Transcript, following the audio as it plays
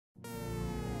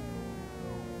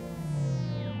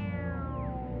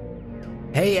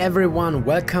Hey everyone,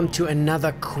 welcome to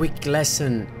another quick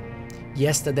lesson.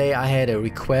 Yesterday I had a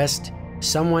request.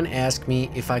 Someone asked me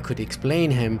if I could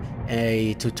explain him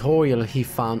a tutorial he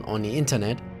found on the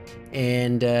internet,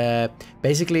 and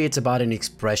basically it's about an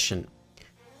expression.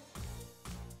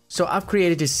 So I've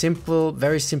created a simple,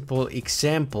 very simple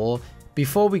example.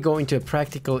 Before we go into a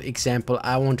practical example,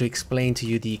 I want to explain to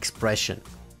you the expression.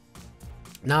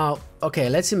 Now, okay,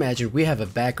 let's imagine we have a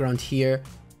background here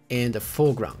and a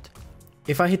foreground.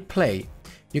 If I hit play,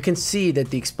 you can see that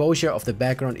the exposure of the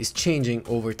background is changing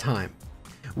over time,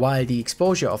 while the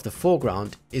exposure of the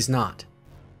foreground is not.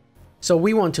 So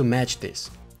we want to match this.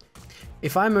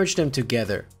 If I merge them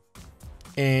together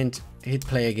and hit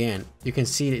play again, you can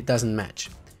see it doesn't match.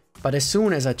 But as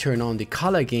soon as I turn on the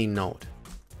color gain node,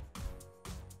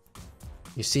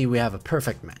 you see we have a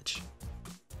perfect match.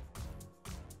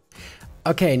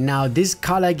 Okay, now this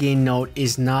color gain node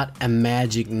is not a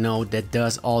magic node that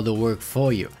does all the work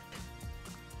for you.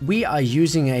 We are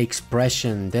using an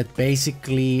expression that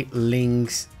basically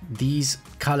links these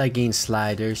color gain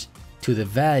sliders to the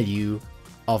value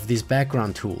of this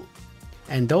background tool.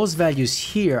 And those values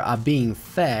here are being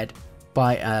fed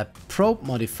by a probe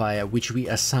modifier which we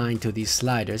assign to these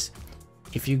sliders.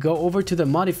 If you go over to the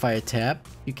modifier tab,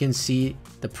 you can see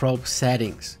the probe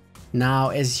settings. Now,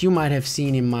 as you might have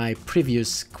seen in my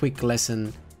previous quick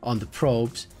lesson on the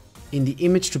probes, in the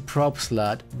image to probe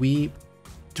slot, we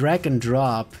drag and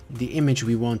drop the image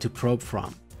we want to probe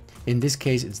from. In this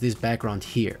case, it's this background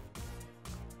here.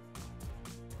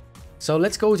 So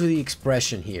let's go to the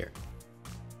expression here.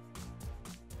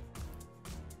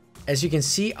 As you can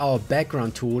see, our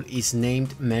background tool is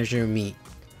named Measure Me.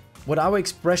 What our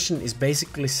expression is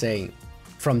basically saying,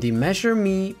 from the Measure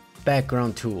Me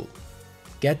background tool,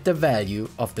 get the value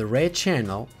of the red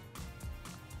channel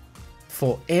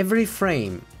for every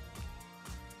frame.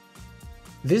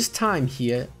 This time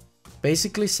here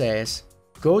basically says,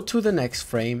 go to the next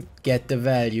frame, get the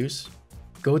values,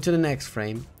 go to the next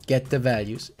frame, get the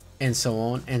values, and so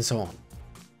on and so on.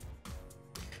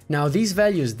 Now these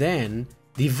values then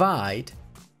divide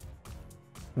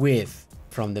with,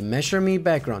 from the Measure Me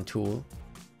background tool,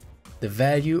 the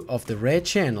value of the red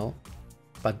channel,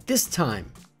 but this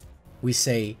time we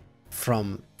say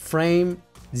from frame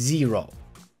 0.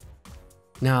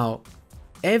 Now,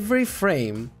 every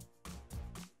frame,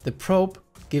 the probe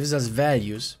gives us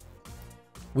values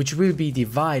which will be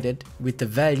divided with the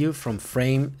value from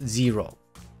frame 0.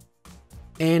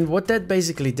 And what that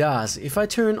basically does, if I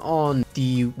turn on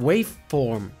the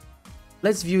waveform,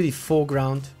 let's view the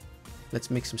foreground.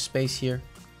 Let's make some space here.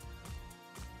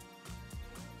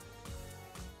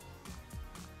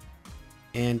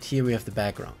 And here we have the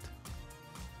background.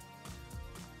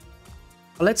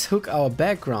 Let's hook our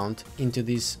background into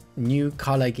this new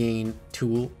color gain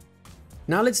tool.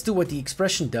 Now let's do what the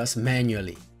expression does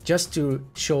manually, just to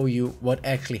show you what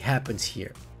actually happens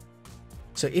here.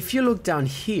 So if you look down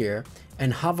here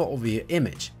and hover over your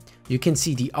image, you can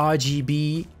see the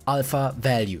RGB alpha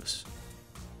values.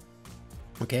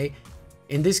 Okay,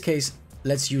 in this case,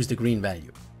 let's use the green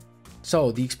value.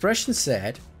 So the expression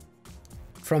said,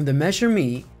 from the Measure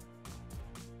Me,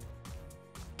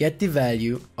 get the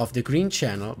value of the green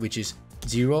channel, which is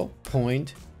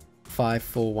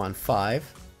 0.5415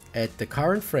 at the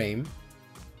current frame,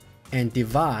 and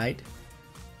divide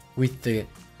with the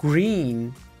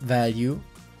green value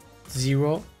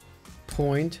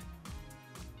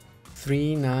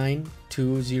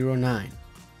 0.39209.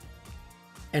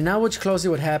 And now watch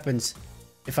closely what happens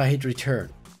if I hit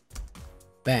return.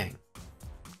 Bang.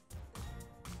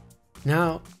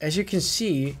 Now, as you can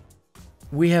see,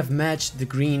 we have matched the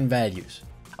green values.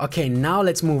 Okay, now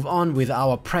let's move on with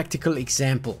our practical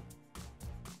example.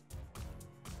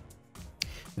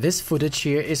 This footage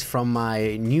here is from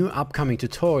my new upcoming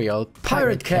tutorial,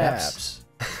 Pirate Caps.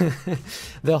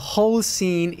 The whole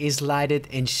scene is lighted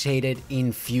and shaded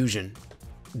in Fusion.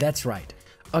 That's right.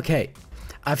 Okay,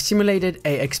 I've simulated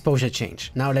an exposure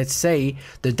change. Now let's say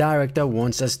the director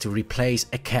wants us to replace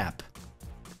a cap.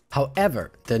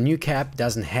 However, the new cap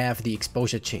doesn't have the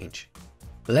exposure change.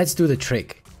 Let's do the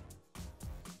trick.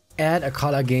 Add a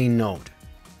color gain node.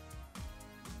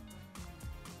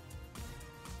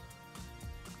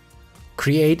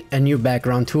 Create a new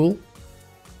background tool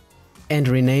and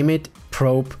rename it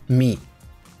Probe Me.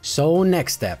 So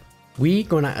next step, we're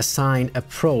gonna assign a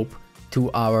probe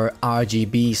to our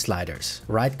RGB sliders.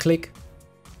 Right click,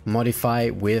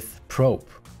 modify with probe.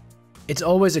 It's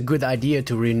always a good idea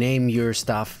to rename your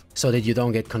stuff so that you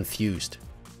don't get confused.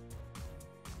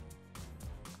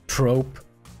 Probe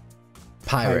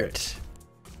Pirate.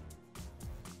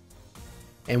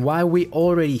 And while we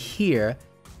already here,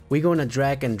 we're gonna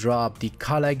drag and drop the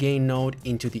color gain node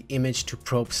into the image to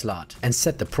probe slot and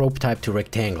set the probe type to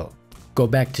rectangle. Go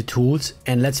back to tools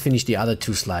and let's finish the other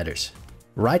two sliders.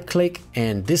 Right click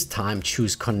and this time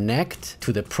choose connect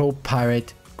to the probe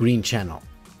pirate green channel.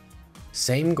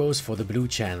 Same goes for the blue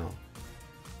channel.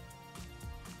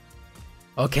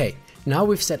 Okay, now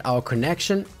we've set our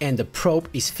connection and the probe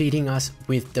is feeding us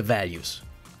with the values.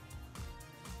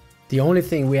 The only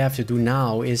thing we have to do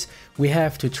now is we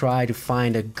have to try to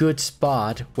find a good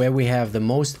spot where we have the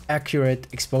most accurate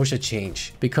exposure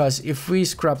change. Because if we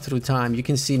scrub through time, you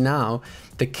can see now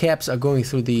the caps are going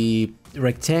through the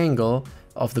rectangle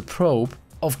of the probe.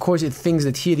 Of course, it thinks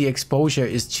that here the exposure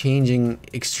is changing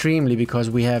extremely because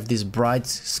we have this bright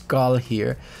skull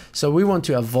here. So we want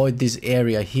to avoid this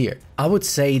area here. I would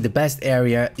say the best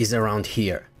area is around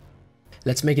here.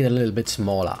 Let's make it a little bit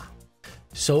smaller.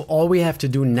 So all we have to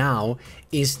do now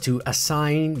is to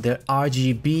assign the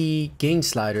RGB gain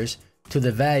sliders to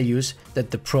the values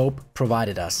that the probe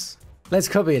provided us. Let's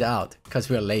copy it out because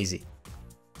we're lazy.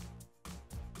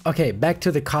 Okay, back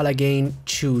to the color gain,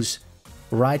 choose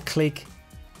right click,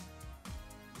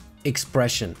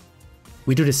 expression.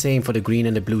 We do the same for the green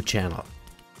and the blue channel.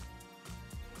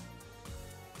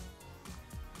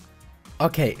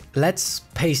 Okay, let's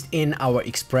paste in our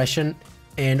expression.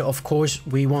 And of course,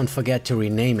 we won't forget to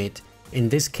rename it. In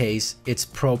this case, it's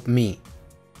probe me.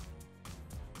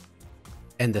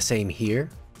 And the same here.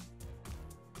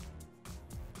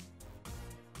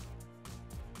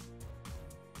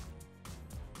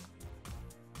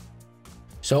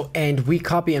 So, and we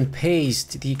copy and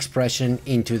paste the expression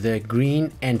into the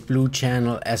green and blue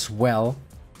channel as well.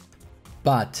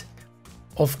 But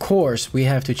of course, we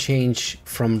have to change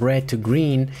from red to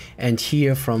green and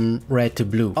here from red to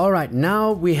blue. All right,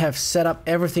 now we have set up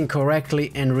everything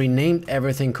correctly and renamed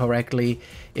everything correctly.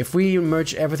 If we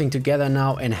merge everything together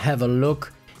now and have a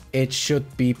look, it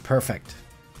should be perfect.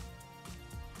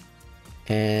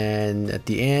 And at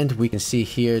the end, we can see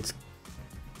here it's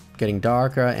getting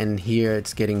darker and here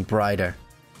it's getting brighter.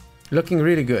 Looking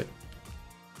really good.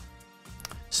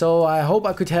 So I hope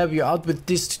I could help you out with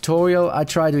this tutorial. I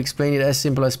try to explain it as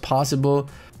simple as possible.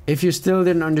 If you still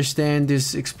didn't understand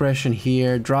this expression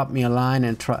here, drop me a line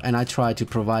and I try to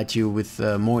provide you with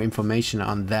more information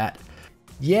on that.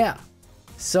 Yeah,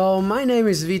 so my name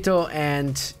is Vito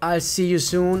and I'll see you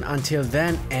soon. Until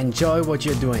then, enjoy what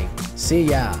you're doing. See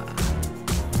ya.